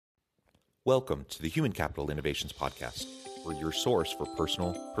Welcome to the Human Capital Innovations Podcast. We're your source for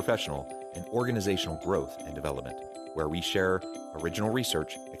personal, professional, and organizational growth and development, where we share original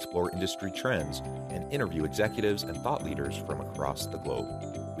research, explore industry trends, and interview executives and thought leaders from across the globe.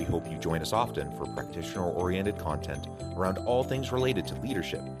 We hope you join us often for practitioner-oriented content around all things related to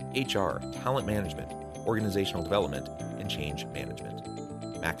leadership, HR, talent management, organizational development, and change management.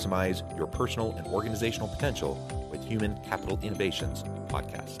 Maximize your personal and organizational potential with Human Capital Innovations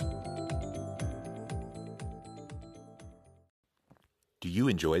Podcast. Do you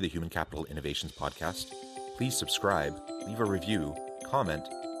enjoy the Human Capital Innovations Podcast? Please subscribe, leave a review, comment,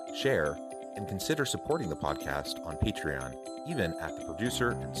 share, and consider supporting the podcast on Patreon, even at the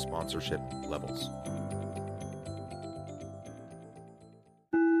producer and sponsorship levels.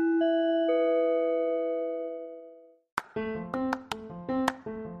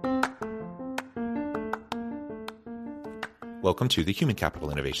 Welcome to the Human Capital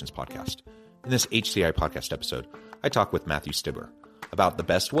Innovations Podcast. In this HCI podcast episode, I talk with Matthew Stibbe about the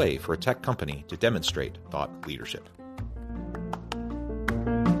best way for a tech company to demonstrate thought leadership.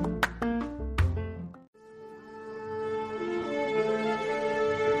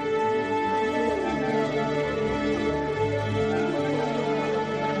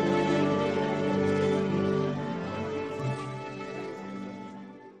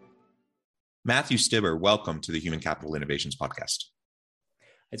 Matthew Stibbe, welcome to the Human Capital Innovations Podcast.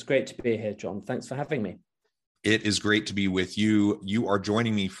 It's great to be here, John. Thanks for having me. It is great to be with you. You are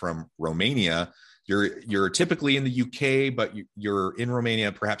joining me from Romania. You're typically in the UK, but you're in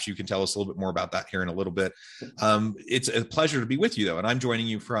Romania. Perhaps you can tell us a little bit more about that here in a little bit. It's a pleasure to be with you, though. And I'm joining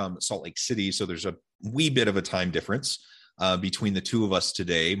you from Salt Lake City, so there's a wee bit of a time difference between the two of us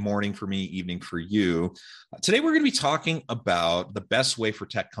today, morning for me, evening for you. Today, we're going to be talking about the best way for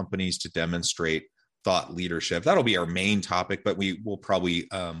tech companies to demonstrate thought leadership. That'll be our main topic, but we will probably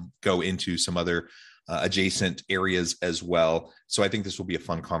go into some other adjacent areas as well. So I think this will be a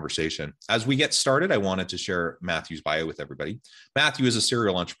fun conversation. As we get started, I wanted to share Matthew's bio with everybody. Matthew is a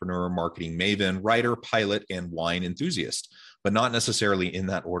serial entrepreneur, marketing maven, writer, pilot, and wine enthusiast, but not necessarily in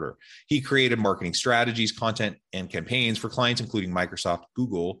that order. He created marketing strategies, content, and campaigns for clients including Microsoft,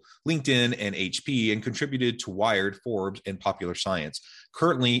 Google, LinkedIn, and HP, and contributed to Wired, Forbes, and Popular Science.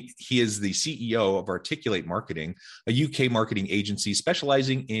 Currently, he is the CEO of Articulate Marketing, a UK marketing agency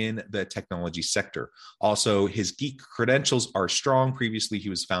specializing in the technology sector. Also, his geek credentials are strong. Previously, he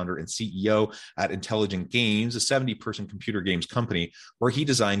was founder and CEO at Intelligent Games, a 70-person computer games company, where he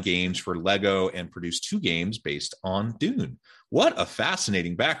designed games for Lego and produced 2 games based on Dune. What a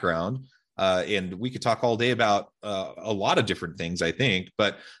fascinating background. And we could talk all day about a lot of different things, I think.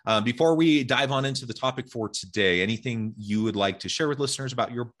 But before we dive on into the topic for today, anything you would like to share with listeners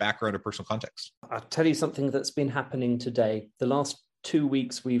about your background or personal context? I'll tell you something that's been happening today. The last 2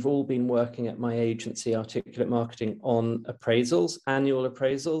 weeks, we've all been working at my agency, Articulate Marketing, on appraisals, annual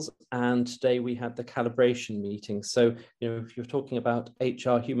appraisals. And today we had the calibration meeting. So, if you're talking about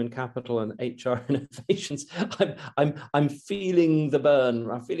HR, human capital, and HR innovations, I'm feeling the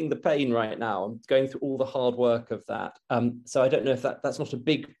burn. I'm feeling the pain right now. I'm going through all the hard work of that. So I don't know if that's not a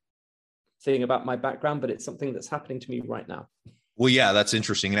big thing about my background, but it's something that's happening to me right now. Well, yeah, that's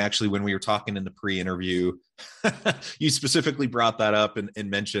interesting. And actually, when we were talking in the pre-interview, you specifically brought that up and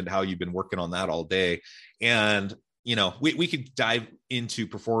mentioned how you've been working on that all day. And, we could dive into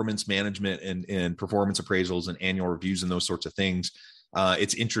performance management and performance appraisals and annual reviews and those sorts of things.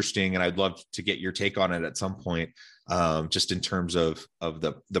 It's interesting, and I'd love to get your take on it at some point, just in terms of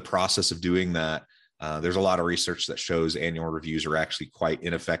the process of doing that. There's a lot of research that shows annual reviews are actually quite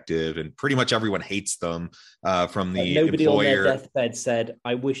ineffective, and pretty much everyone hates them from the nobody employer. On their deathbed said,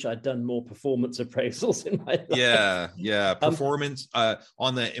 "I wish I'd done more performance appraisals in my life." Yeah. Performance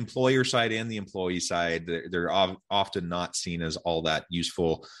on the employer side and the employee side, they're often not seen as all that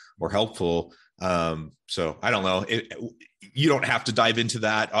useful or helpful. So I don't know. You don't have to dive into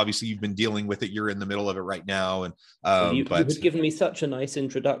that. Obviously, you've been dealing with it. You're in the middle of it right now. And you had given me such a nice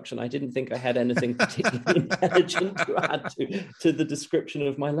introduction. I didn't think I had anything particularly intelligent to add to the description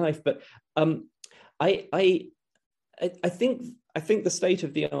of my life. But I think the state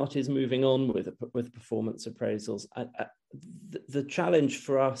of the art is moving on with performance appraisals. The challenge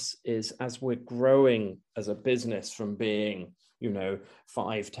for us is, as we're growing as a business from being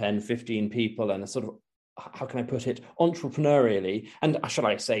 5, 10, 15 people and a sort of, how can I put it, entrepreneurially, and shall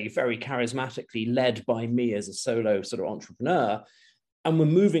I say very charismatically led by me as a solo sort of entrepreneur. And we're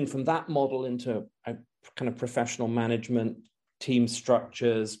moving from that model into a kind of professional management, team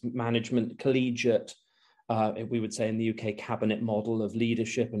structures, management, collegiate, we would say in the UK, cabinet model of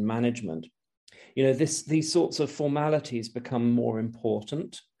leadership and management. These sorts of formalities become more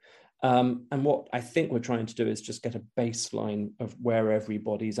important. And what I think we're trying to do is just get a baseline of where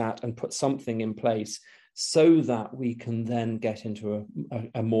everybody's at and put something in place so that we can then get into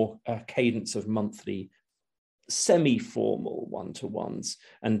a more cadence of monthly semi-formal one-to-ones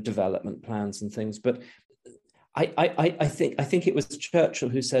and development plans and things. But I think it was Churchill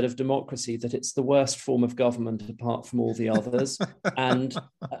who said of democracy that it's the worst form of government apart from all the others. And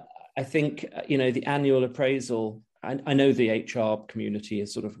I think, the annual appraisal, I know the HR community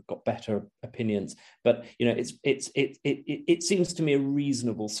has sort of got better opinions, but it seems to me a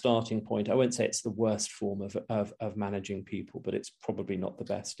reasonable starting point. I won't say it's the worst form of managing people, but it's probably not the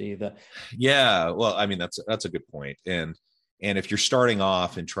best either. Yeah, well, I mean, that's a good point. And if you're starting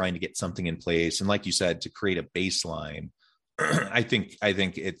off and trying to get something in place, and like you said, to create a baseline, I think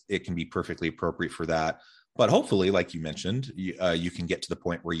it can be perfectly appropriate for that. But hopefully, like you mentioned, you can get to the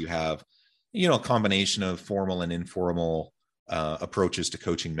point where you have, a combination of formal and informal approaches to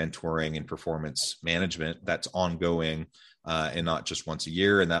coaching, mentoring, and performance management that's ongoing and not just once a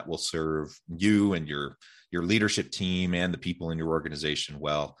year. And that will serve you and your leadership team and the people in your organization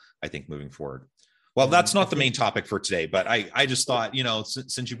well, I think, moving forward. Well, that's not the main topic for today, but I just thought,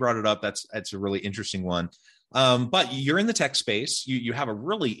 since you brought it up, that's a really interesting one. But you're in the tech space. You have a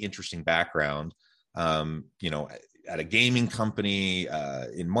really interesting background, at a gaming company,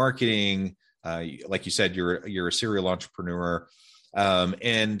 in marketing. Like you said, you're a serial entrepreneur.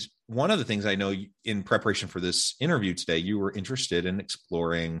 And one of the things I know in preparation for this interview today, you were interested in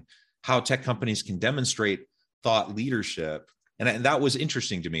exploring how tech companies can demonstrate thought leadership. And that was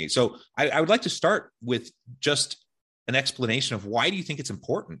interesting to me. So I would like to start with just an explanation of why do you think it's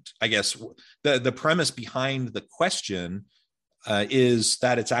important? I guess the premise behind the question is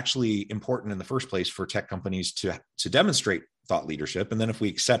that it's actually important in the first place for tech companies to demonstrate thought leadership. And then if we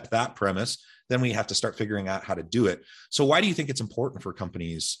accept that premise, then we have to start figuring out how to do it. So why do you think it's important for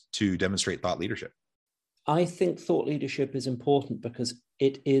companies to demonstrate thought leadership? I think thought leadership is important because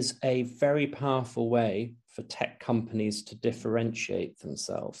it is a very powerful way for tech companies to differentiate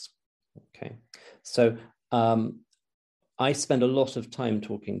themselves. Okay, so I spend a lot of time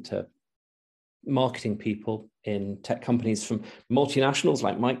talking to marketing people in tech companies, from multinationals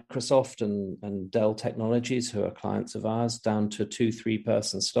like Microsoft and Dell Technologies, who are clients of ours, down to 2-3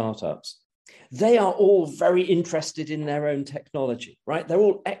 person startups. They are all very interested in their own technology, right? They're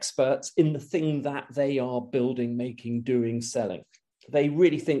all experts in the thing that they are building, making, doing, selling. They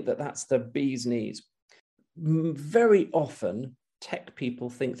really think that that's the bee's knees. Very often, tech people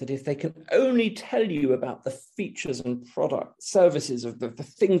think that if they can only tell you about the features and product services of the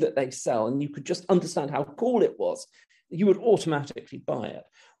thing that they sell, and you could just understand how cool it was, you would automatically buy it.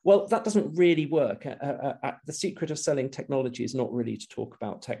 Well, that doesn't really work. The secret of selling technology is not really to talk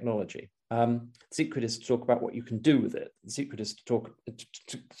about technology. The secret is to talk about what you can do with it. The secret is to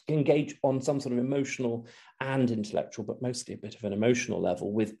engage on some sort of emotional and intellectual, but mostly a bit of an emotional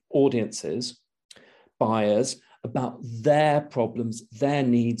level, with audiences, buyers, about their problems, their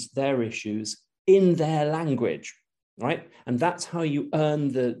needs, their issues in their language, right? And that's how you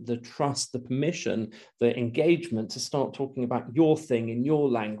earn the trust, the permission, the engagement to start talking about your thing in your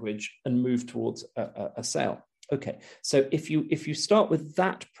language and move towards a sale. Okay, so if you start with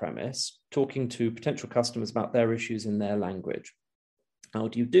that premise, talking to potential customers about their issues in their language, how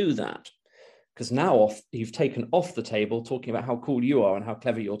do you do that? Because now you've taken off the table talking about how cool you are and how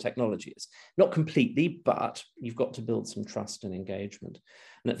clever your technology is. Not completely, but you've got to build some trust and engagement.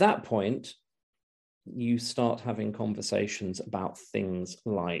 And at that point, you start having conversations about things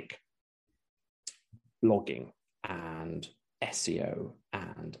like blogging and SEO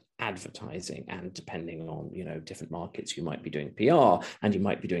and advertising, and depending on different markets, you might be doing PR and you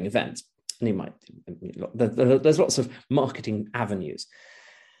might be doing events, and there's lots of marketing avenues.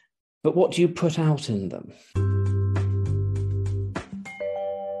 But what do you put out in them?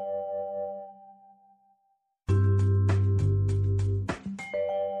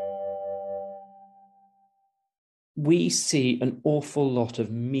 We see an awful lot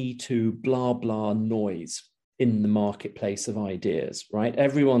of Me Too, blah, blah noise in the marketplace of ideas, right?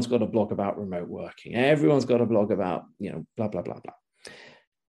 Everyone's got a blog about remote working. Everyone's got a blog about, blah, blah, blah, blah.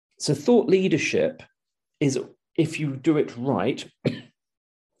 So thought leadership is, if you do it right,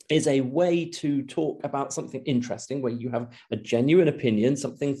 is a way to talk about something interesting where you have a genuine opinion,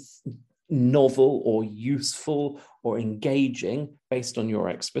 something novel or useful or engaging based on your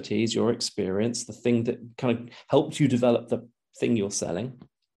expertise, your experience, the thing that kind of helped you develop the thing you're selling.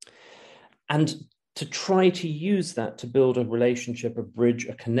 And to try to use that to build a relationship, a bridge,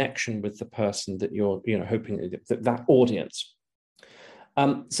 a connection with the person that you're hoping that audience.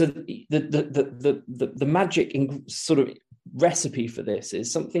 So the magic sort of recipe for this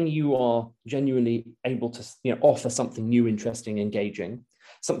is something you are genuinely able to, offer something new, interesting, engaging,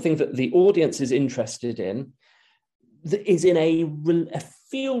 something that the audience is interested in, that is in a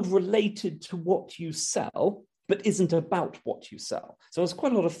field related to what you sell, but isn't about what you sell. So there's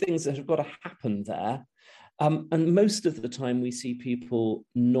quite a lot of things that have got to happen there. And most of the time we see people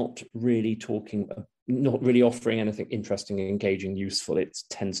not really offering anything interesting, engaging, useful. It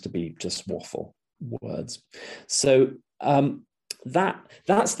tends to be just waffle words. So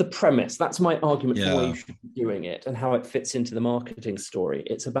that's the premise. That's my argument for why you should be doing it and how it fits into the marketing story.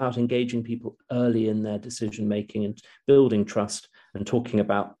 It's about engaging people early in their decision making and building trust and talking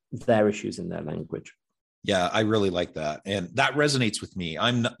about their issues in their language. Yeah, I really like that. And that resonates with me.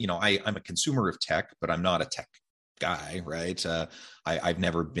 I'm not, I'm a consumer of tech, but I'm not a tech guy, right? I've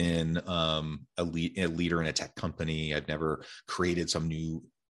never been a leader in a tech company. I've never created some new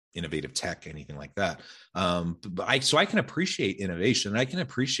innovative tech, anything like that. So I can appreciate innovation. I can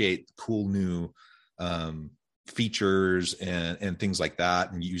appreciate cool new features and things like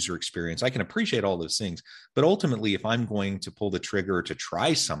that, and user experience. I can appreciate all those things. But ultimately, if I'm going to pull the trigger to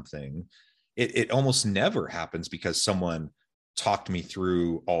try something, it almost never happens because someone talked me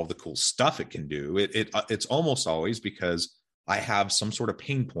through all the cool stuff it can do. It's almost always because I have some sort of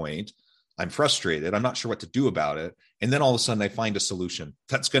pain point. I'm frustrated. I'm not sure what to do about it. And then all of a sudden I find a solution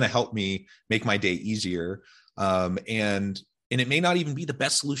that's going to help me make my day easier. And it may not even be the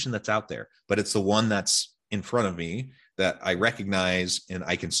best solution that's out there, but it's the one that's in front of me that I recognize and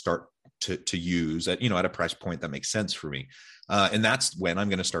I can start to use at a price point that makes sense for me. And that's when I'm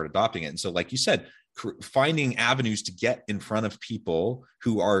going to start adopting it. And so, like you said, finding avenues to get in front of people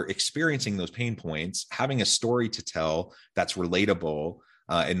who are experiencing those pain points, having a story to tell that's relatable,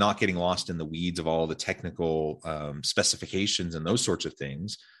 and not getting lost in the weeds of all the technical specifications and those sorts of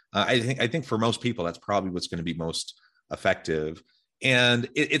things. I think for most people, that's probably what's going to be most effective. And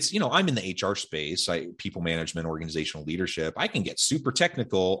it's, I'm in the HR space, people management, organizational leadership. I can get super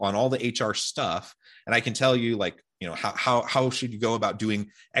technical on all the HR stuff. And I can tell you, like, how should you go about doing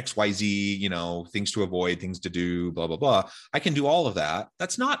XYZ, things to avoid, things to do, blah, blah, blah. I can do all of that.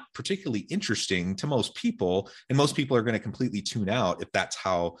 That's not particularly interesting to most people. And most people are going to completely tune out if that's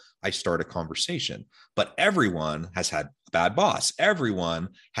how I start a conversation. But everyone has had a bad boss. Everyone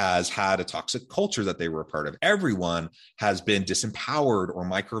has had a toxic culture that they were a part of. Everyone has been disempowered or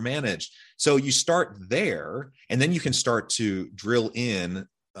micromanaged. So you start there, and then you can start to drill in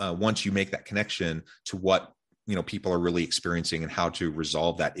once you make that connection to what people are really experiencing and how to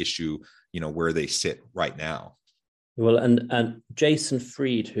resolve that issue, where they sit right now. Well, and Jason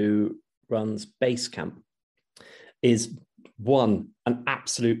Fried, who runs Basecamp, is an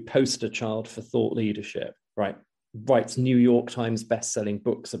absolute poster child for thought leadership, right? Writes New York Times best-selling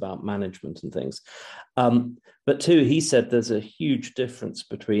books about management and things. But two, he said there's a huge difference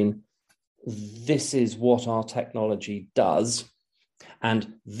between this is what our technology does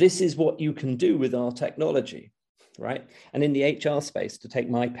and this is what you can do with our technology, right? And in the HR space, to take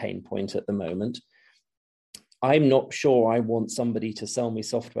my pain point at the moment, I'm not sure I want somebody to sell me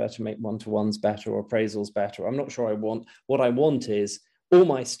software to make one-to-ones better or appraisals better. I'm not sure what I want is all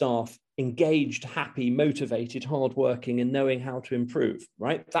my staff engaged, happy, motivated, hardworking, and knowing how to improve,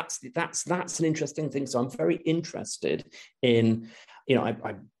 right? That's an interesting thing. So I'm very interested in, I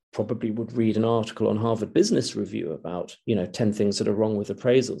probably would read an article on Harvard Business Review about, 10 things that are wrong with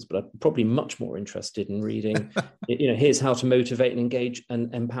appraisals, but I'm probably much more interested in reading, here's how to motivate and engage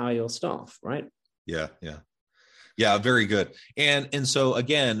and empower your staff, right? Yeah, very good. And so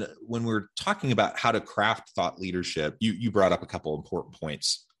again, when we're talking about how to craft thought leadership, you brought up a couple important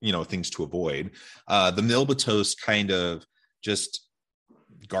points, things to avoid. The milquetoast kind of just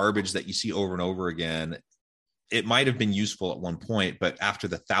garbage that you see over and over again. It might have been useful at one point, but after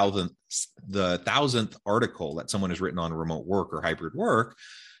the thousandth article that someone has written on remote work or hybrid work,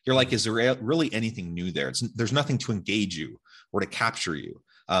 you're like, is there really anything new there? There's nothing to engage you or to capture you.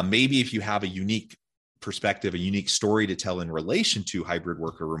 Maybe if you have a unique perspective, a unique story to tell in relation to hybrid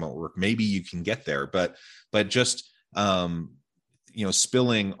work or remote work, maybe you can get there. But just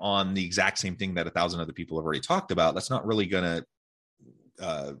spilling on the exact same thing that 1,000 other people have already talked about, that's not really going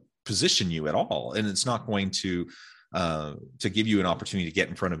to position you at all, and it's not going to give you an opportunity to get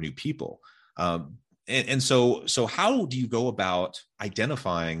in front of new people. And so how do you go about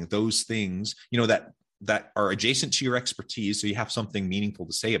identifying those things that are adjacent to your expertise, so you have something meaningful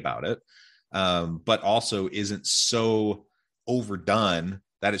to say about it, but also isn't so overdone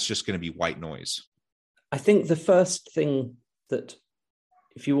that it's just going to be white noise? I think the first thing that,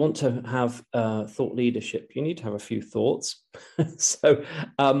 if you want to have thought leadership, you need to have a few thoughts. So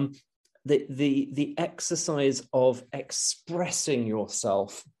the exercise of expressing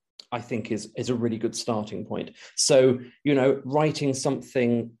yourself, I think, is a really good starting point. So, writing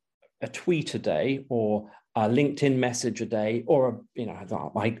something, a tweet a day, or a LinkedIn message a day, or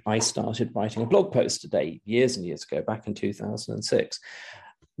I started writing a blog post a day years and years ago, back in 2006.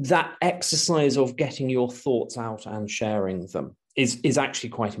 That exercise of getting your thoughts out and sharing them is actually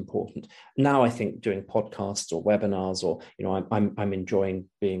quite important. Now, I think doing podcasts or webinars, or I'm enjoying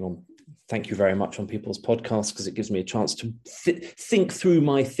being on, thank you very much, on people's podcasts, because it gives me a chance to think through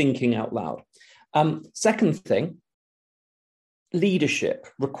my thinking out loud. Second thing, leadership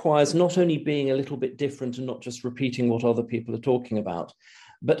requires not only being a little bit different and not just repeating what other people are talking about,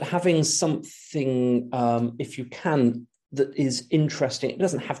 but having something, if you can, that is interesting. It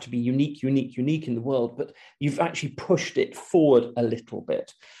doesn't have to be unique in the world, but you've actually pushed it forward a little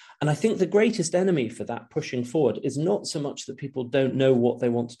bit. And I think the greatest enemy for that pushing forward is not so much that people don't know what they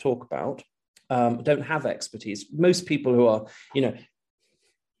want to talk about, don't have expertise. Most people who are,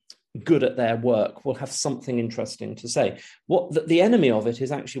 good at their work will have something interesting to say. What the enemy of it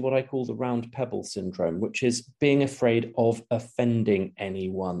is actually what I call the round pebble syndrome, which is being afraid of offending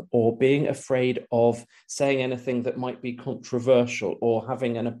anyone, or being afraid of saying anything that might be controversial, or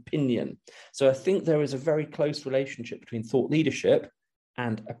having an opinion. So I think there is a very close relationship between thought leadership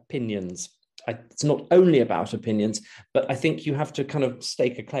and opinions. It's not only about opinions, but I think you have to kind of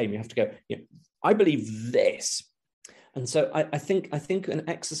stake a claim. You have to go, I believe this. And so I think an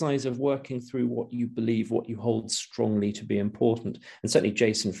exercise of working through what you believe, what you hold strongly to be important, and certainly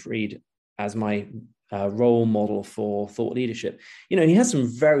Jason Fried as my role model for thought leadership, he has some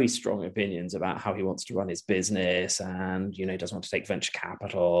very strong opinions about how he wants to run his business, and he doesn't want to take venture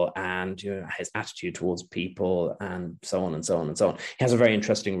capital, and his attitude towards people, and so on and so on and so on. He has a very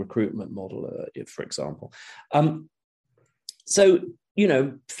interesting recruitment model, for example. So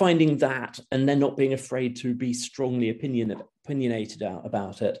finding that, and then not being afraid to be strongly opinionated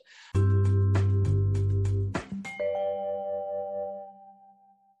about it.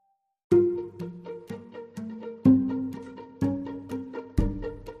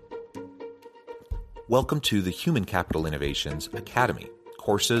 Welcome to the Human Capital Innovations Academy.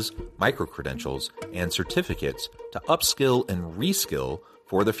 Courses, micro-credentials, and certificates to upskill and reskill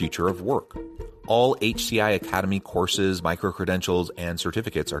for the future of work. All HCI Academy courses, micro-credentials, and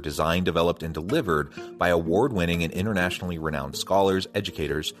certificates are designed, developed, and delivered by award-winning and internationally renowned scholars,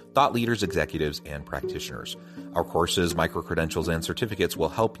 educators, thought leaders, executives, and practitioners. Our courses, micro-credentials, and certificates will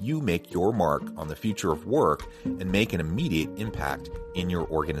help you make your mark on the future of work and make an immediate impact in your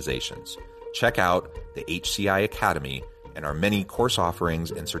organizations. Check out the HCI Academy and our many course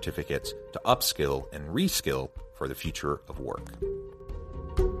offerings and certificates to upskill and reskill for the future of work.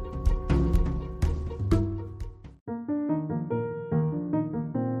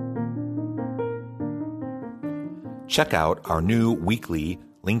 Check out our new weekly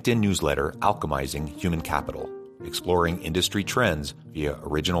LinkedIn newsletter, Alchemizing Human Capital, exploring industry trends via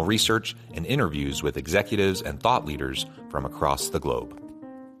original research and interviews with executives and thought leaders from across the globe.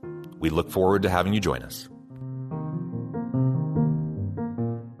 We look forward to having you join us.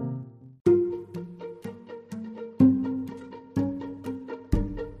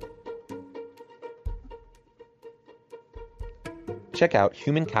 Check out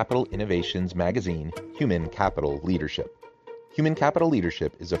Human Capital Innovations magazine, Human Capital Leadership. Human Capital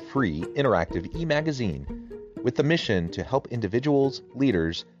Leadership is a free, interactive e-magazine with the mission to help individuals,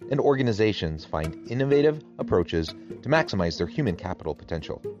 leaders, and organizations find innovative approaches to maximize their human capital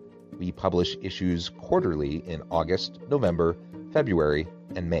potential. We publish issues quarterly in August, November, February,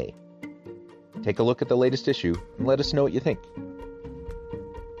 and May. Take a look at the latest issue and let us know what you think.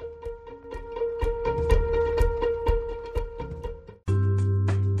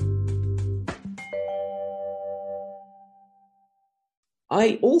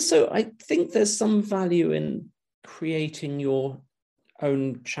 I think there's some value in creating your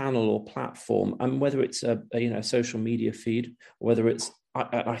own channel or platform, and whether it's a social media feed, or whether it's,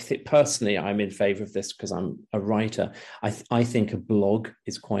 I think personally I'm in favor of this because I'm a writer. I think a blog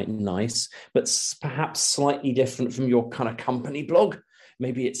is quite nice, but perhaps slightly different from your kind of company blog.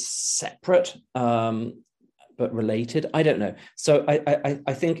 Maybe it's separate, but related. I don't know. So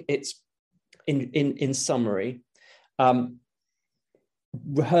I think it's in summary.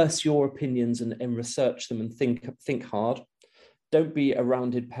 Rehearse your opinions and research them, and think hard. Don't be a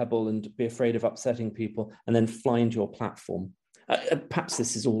rounded pebble and be afraid of upsetting people, and then find your platform. Perhaps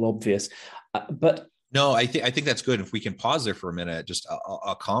this is all obvious, but no, I think that's good. If we can pause there for a minute, just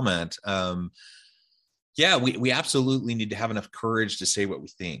a comment. Yeah, we absolutely need to have enough courage to say what we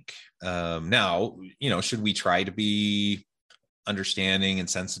think. Now, should we try to be understanding and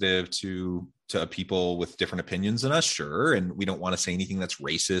sensitive to people with different opinions than us, sure, and we don't want to say anything that's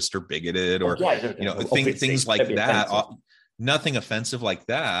racist or bigoted or things like that. Nothing offensive like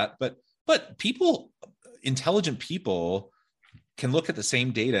that, but people, intelligent people, can look at the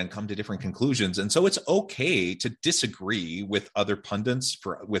same data and come to different conclusions. And so it's okay to disagree with other pundits,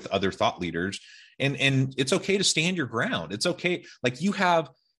 with other thought leaders. And it's okay to stand your ground. It's okay. Like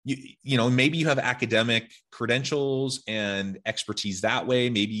maybe you have academic credentials and expertise that way.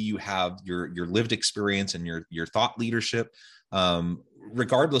 Maybe you have your lived experience and your thought leadership,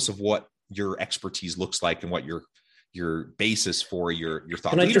 regardless of what your expertise looks like and what your basis for your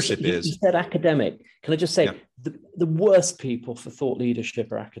thought leadership is. You said academic. Can I just say the worst people for thought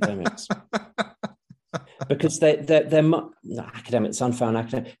leadership are academics. Because they're not academics, unfound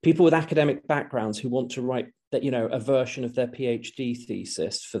academic people with academic backgrounds who want to write that, a version of their PhD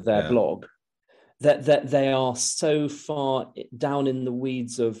thesis for their blog, that they are so far down in the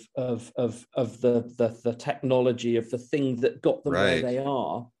weeds of the technology of the thing that got them where they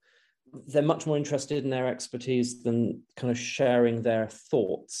are. They're much more interested in their expertise than kind of sharing their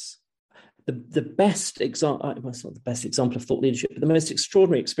thoughts. The best example, well, it's not the best example of thought leadership, but the most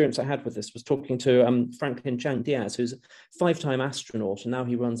extraordinary experience I had with this was talking to Franklin Chang Diaz, who's a 5-time astronaut, and now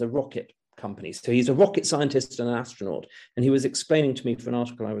he runs a rocket company. So he's a rocket scientist and an astronaut. And he was explaining to me for an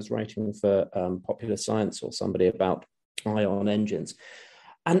article I was writing for Popular Science or somebody about ion engines.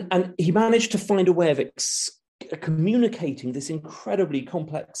 And he managed to find a way of communicating this incredibly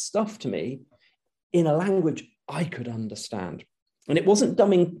complex stuff to me in a language I could understand. And it wasn't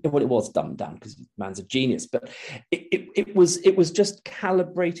dumbing, well, it was dumbed down because man's a genius, but it was just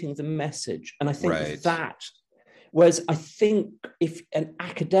calibrating the message. And I think that, whereas I think if an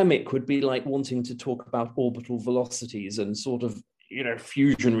academic would be like wanting to talk about orbital velocities and sort of,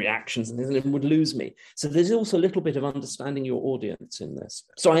 fusion reactions and things, it would lose me. So there's also a little bit of understanding your audience in this.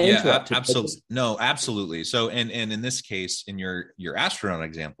 So I interrupted. Absolutely. No, absolutely. So, and in this case, in your astronaut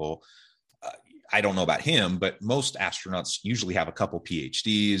example, I don't know about him, but most astronauts usually have a couple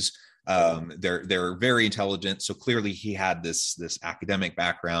PhDs. They're very intelligent. So clearly he had this academic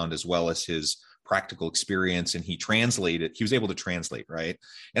background as well as his practical experience, and he was able to translate, right?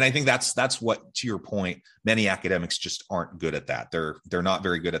 And I think that's what, to your point, many academics just aren't good at that. They're not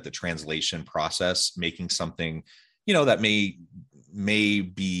very good at the translation process, making something, that may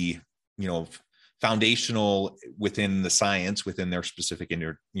be, foundational within the science, within their specific,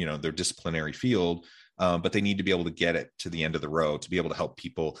 their disciplinary field. But they need to be able to get it to the end of the road to be able to help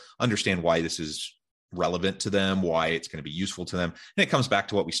people understand why this is relevant to them, why it's going to be useful to them. And it comes back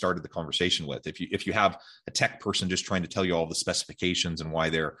to what we started the conversation with. If you have a tech person just trying to tell you all the specifications and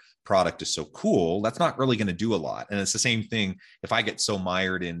why their product is so cool, that's not really going to do a lot. And it's the same thing. If I get so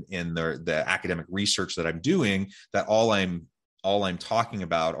mired in the academic research that I'm doing, that all I'm talking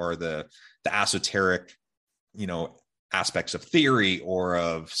about are the esoteric, aspects of theory or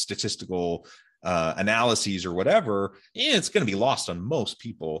of statistical analyses or whatever, it's going to be lost on most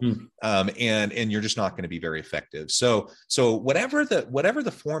people. And you're just not going to be very effective. So whatever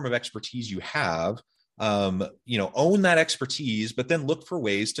the form of expertise you have, own that expertise, but then look for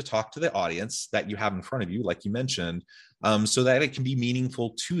ways to talk to the audience that you have in front of you, like you mentioned, so that it can be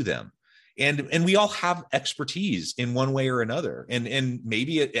meaningful to them. And we all have expertise in one way or another. And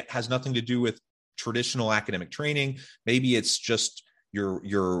maybe it has nothing to do with traditional academic training. Maybe it's just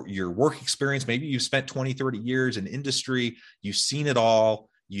your work experience. Maybe you've spent 20, 30 years in industry. You've seen it all.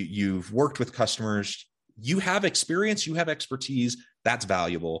 You've worked with customers. You have experience. You have expertise. That's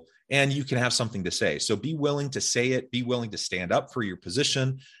valuable. And you can have something to say. So be willing to say it. Be willing to stand up for your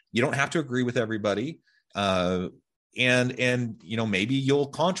position. You don't have to agree with everybody. And maybe you'll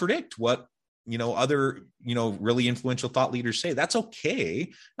contradict what other really influential thought leaders say. That's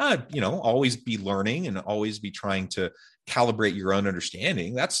okay. Always be learning and always be trying to calibrate your own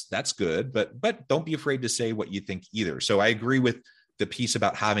understanding. That's good, but don't be afraid to say what you think either. So I agree with the piece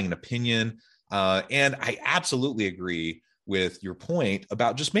about having an opinion, and I absolutely agree with your point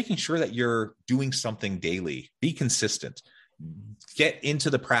about just making sure that you're doing something daily. Be consistent. Get into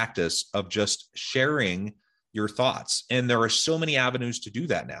the practice of just sharing your thoughts. And there are so many avenues to do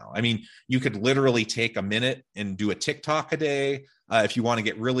that now. I mean, you could literally take a minute and do a TikTok a day. If you want to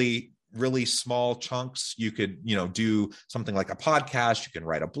get really, really small chunks, you could, do something like a podcast. You can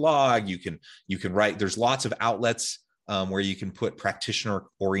write a blog. You can write, there's lots of outlets where you can put practitioner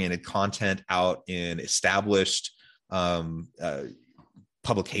oriented content out in established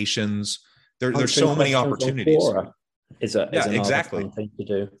publications. There's so many opportunities. Is exactly thing to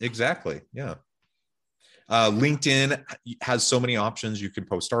do. Exactly. Yeah. LinkedIn has so many options. You can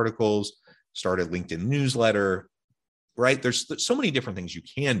post articles, start a LinkedIn newsletter, right? There's so many different things you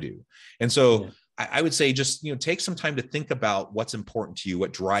can do. And so I would say just, take some time to think about what's important to you,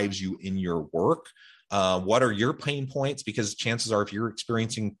 what drives you in your work. What are your pain points? Because chances are, if you're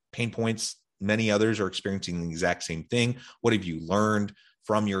experiencing pain points, many others are experiencing the exact same thing. What have you learned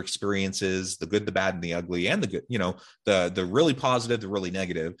from your experiences, the good, the bad, and the ugly, and the good, the really positive, the really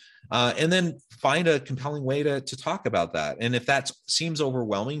negative, and then find a compelling way to talk about that. And if that seems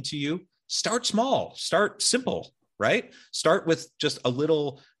overwhelming to you, start small, start simple, right? Start with just a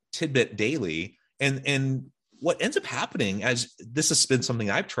little tidbit daily. And what ends up happening, as this has been something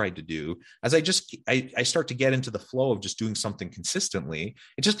I've tried to do, as I start to get into the flow of just doing something consistently,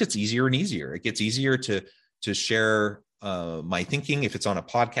 it just gets easier and easier. It gets easier to share my thinking. If it's on a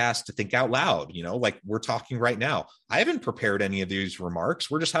podcast, to think out loud, like we're talking right now. I haven't prepared any of these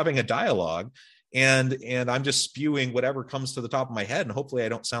remarks. We're just having a dialogue, and I'm just spewing whatever comes to the top of my head. And hopefully I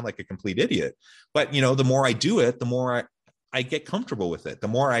don't sound like a complete idiot, but the more I do it, the more I get comfortable with it. The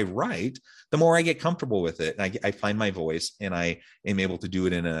more I write, the more I get comfortable with it. And I find my voice, and I am able to do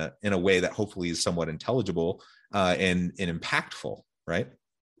it in a way that hopefully is somewhat intelligible and impactful, right?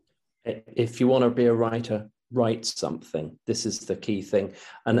 If you want to be a writer, write something. This is the key thing.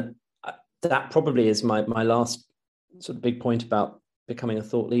 And that probably is my last sort of big point about becoming a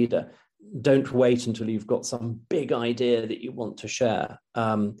thought leader. Don't wait until you've got some big idea that you want to share.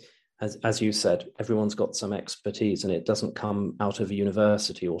 As you said, everyone's got some expertise, and it doesn't come out of a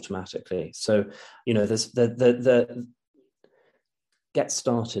university automatically. So, there's the get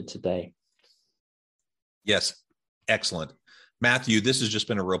started today. Yes. Excellent. Matthew, this has just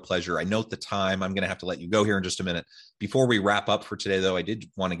been a real pleasure. I note the time. I'm going to have to let you go here in just a minute. Before we wrap up for today, though, I did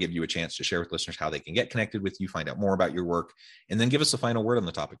want to give you a chance to share with listeners how they can get connected with you, find out more about your work, and then give us a final word on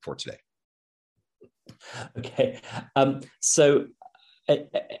the topic for today. Okay. So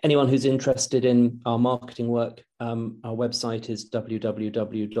anyone who's interested in our marketing work, our website is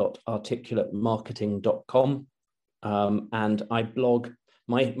www.articulatemarketing.com. And I blog.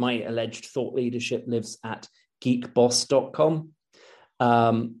 My alleged thought leadership lives at geekboss.com.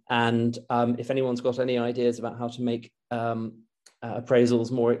 And if anyone's got any ideas about how to make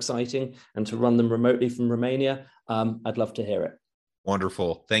appraisals more exciting and to run them remotely from Romania, I'd love to hear it.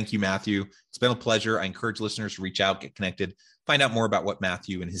 Wonderful. Thank you, Matthew. It's been a pleasure. I encourage listeners to reach out, get connected, find out more about what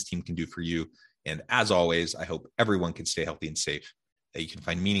Matthew and his team can do for you. And as always, I hope everyone can stay healthy and safe, that you can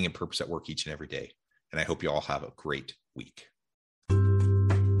find meaning and purpose at work each and every day. And I hope you all have a great week.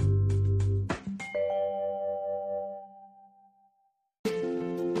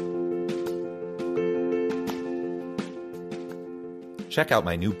 Check out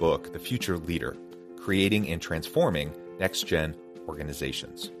my new book, The Future Leader, Creating and Transforming Next-Gen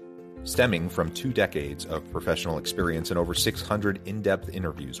Organizations. Stemming from 2 decades of professional experience and over 600 in-depth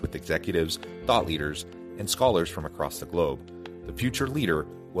interviews with executives, thought leaders, and scholars from across the globe, The Future Leader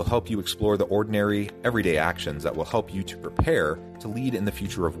will help you explore the ordinary, everyday actions that will help you to prepare to lead in the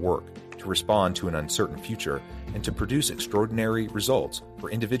future of work, to respond to an uncertain future, and to produce extraordinary results for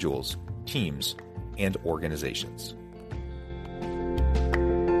individuals, teams, and organizations.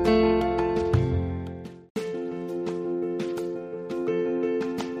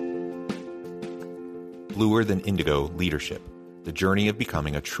 Bluer Than Indigo Leadership, the journey of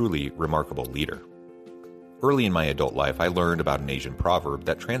becoming a truly remarkable leader. Early in my adult life, I learned about an Asian proverb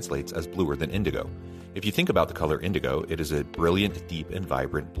that translates as bluer than indigo. If you think about the color indigo, it is a brilliant, deep, and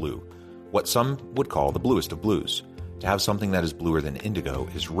vibrant blue, what some would call the bluest of blues. To have something that is bluer than indigo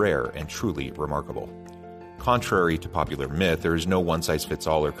is rare and truly remarkable. Contrary to popular myth, there is no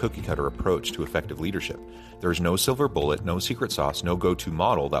one-size-fits-all or cookie-cutter approach to effective leadership. There is no silver bullet, no secret sauce, no go-to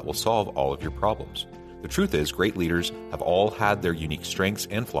model that will solve all of your problems. The truth is, great leaders have all had their unique strengths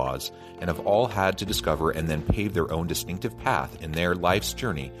and flaws, and have all had to discover and then pave their own distinctive path in their life's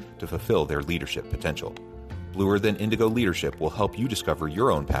journey to fulfill their leadership potential. Bluer Than Indigo Leadership will help you discover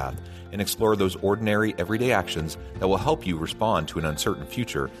your own path and explore those ordinary, everyday actions that will help you respond to an uncertain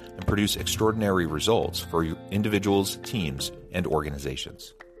future and produce extraordinary results for individuals, teams, and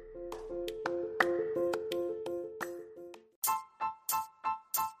organizations.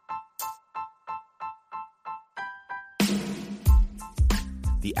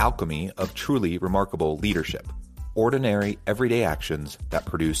 The alchemy of truly remarkable leadership. Ordinary, everyday actions that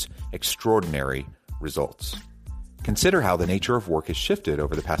produce extraordinary results. Consider how the nature of work has shifted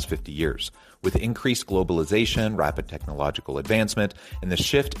over the past 50 years. With increased globalization, rapid technological advancement, and the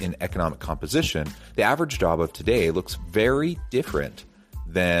shift in economic composition, the average job of today looks very different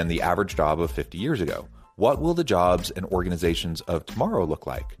than the average job of 50 years ago. What will the jobs and organizations of tomorrow look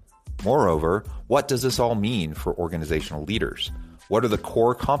like? Moreover, what does this all mean for organizational leaders? What are the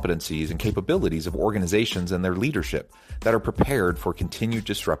core competencies and capabilities of organizations and their leadership that are prepared for continued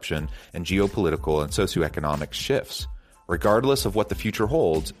disruption and geopolitical and socioeconomic shifts? Regardless of what the future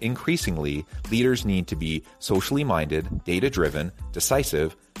holds, increasingly, leaders need to be socially minded, data-driven,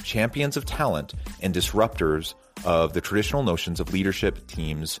 decisive, champions of talent, and disruptors of the traditional notions of leadership,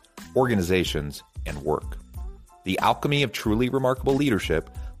 teams, organizations, and work. The alchemy of truly remarkable leadership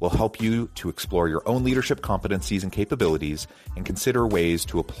will help you to explore your own leadership competencies and capabilities and consider ways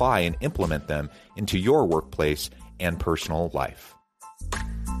to apply and implement them into your workplace and personal life.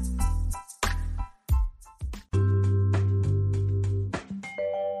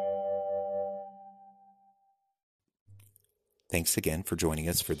 Thanks again for joining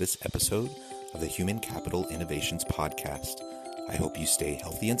us for this episode of the Human Capital Innovations Podcast. I hope you stay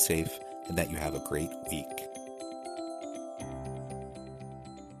healthy and safe and that you have a great week.